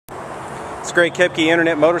It's Greg Kepke,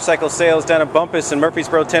 Internet Motorcycle Sales down at Bumpus in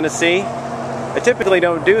Murfreesboro, Tennessee. I typically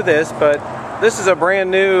don't do this, but this is a brand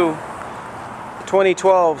new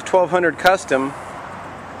 2012 1200 Custom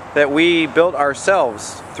that we built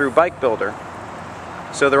ourselves through Bike Builder.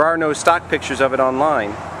 So there are no stock pictures of it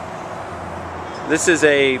online. This is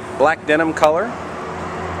a black denim color.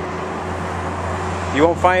 You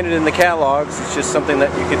won't find it in the catalogs, it's just something that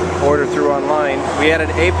you can order through online. We added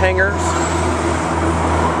ape hangers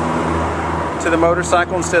to the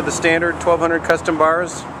motorcycle instead of the standard 1200 custom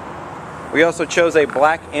bars. We also chose a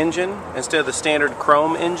black engine instead of the standard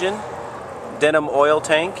chrome engine. Denim oil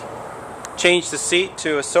tank. Changed the seat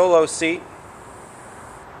to a solo seat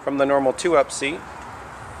from the normal 2-up seat.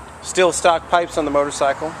 Still stock pipes on the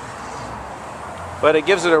motorcycle, but it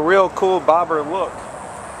gives it a real cool bobber look.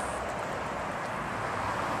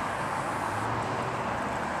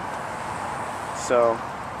 So,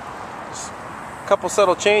 a couple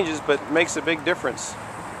subtle changes, but makes a big difference.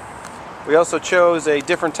 We also chose a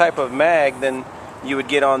different type of mag than you would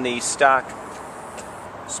get on the stock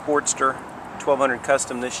Sportster 1200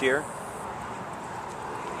 Custom this year.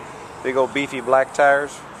 Big old beefy black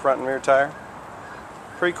tires, front and rear tire.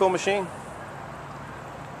 Pretty cool machine.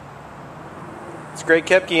 It's Greg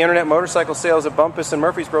Kepke, Internet Motorcycle Sales at Bumpus in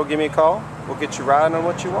Murfreesboro. Give me a call. We'll get you riding on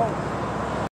what you want.